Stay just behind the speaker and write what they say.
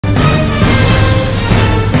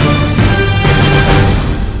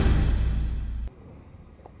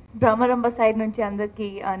Bhramaramba side నుంచి అందరికీ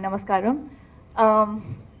నమస్కారం.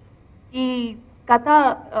 ఈ కథ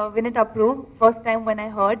వినేటప్పుడు first time when I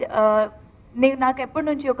heard, నాకు ఎప్పటి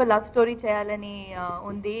నుంచి ఒక లవ్ స్టోరీ చేయాలని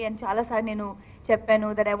ఉంది. అండ్ చాలాసార్లు నేను చెప్పాను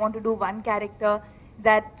that I want to do one character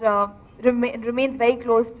that remains very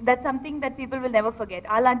close. That's something that people will never forget.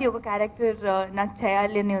 అలాంటి ఒక క్యారెక్టర్ నాకు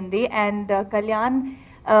చేయాలని ఉంది. అండ్ కళ్యాణ్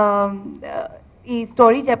ఈ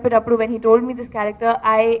స్టోరీ చెప్పేటప్పుడు when he told me this character,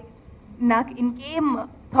 నాకు ఇంకేం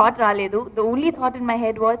థాట్ రాలేదు. The only thought in my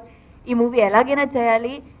head was ఈ మూవీ ఎలాగైనా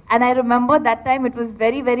చేయాలి. And I remember that time it was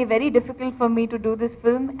very, very, very difficult for me to do this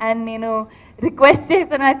film. And నేను request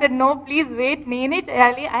చేశాను. I said, no, please wait, నేనే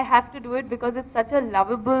చేయాలి. I have to do it because it's such a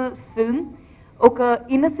lovable film. ఒక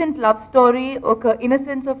innocent love story, ఒక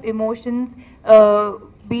innocence of emotions,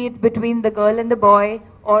 be it between the girl and the boy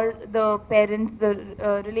or the parents, the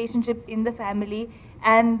relationships in the family,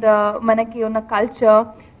 and మనకి ఉన్న culture.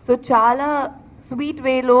 So చాలా sweet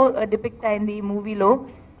way లో depict అయింది ఈ మూవీలో.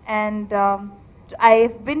 And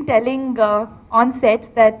I've been telling on set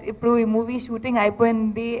that ఇప్పుడు ఈ movie shooting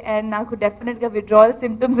అయిపోయింది and నాకు డెఫినెట్గా withdrawal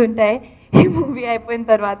symptoms ఉంటాయి ఈ మూవీ అయిపోయిన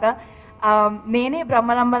తర్వాత. నేనే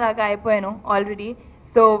బ్రహ్మరంభ లాగా అయిపోయాను already.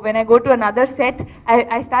 So when I go to another set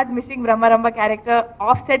I start missing Bhramaramba character.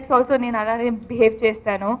 Of sets also నేను అలానే బిహేవ్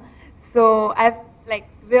చేస్తాను. So I like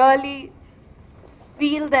really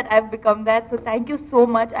feel that I've become that. So thank you so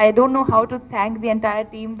much. I don't know how to thank the entire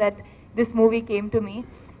team that this movie came to me.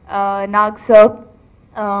 Nag sir,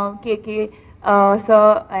 KK sir,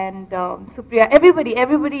 and Supriya,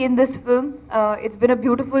 everybody in this film. It's been a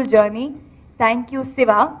beautiful journey. Thank you,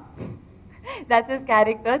 Siva. That's his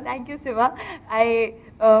character. Thank you, Siva. I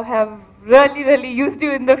have really used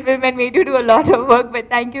you in the film and made you do a lot of work, but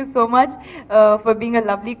thank you so much for being a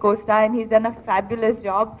lovely co-star, and he's done a fabulous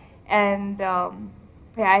job. And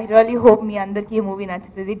yeah, I really hope me andarki movie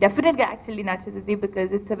nachutadi. Definitely actually nachutadi because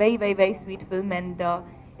it's a very sweet film, and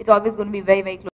it's always going to be very close.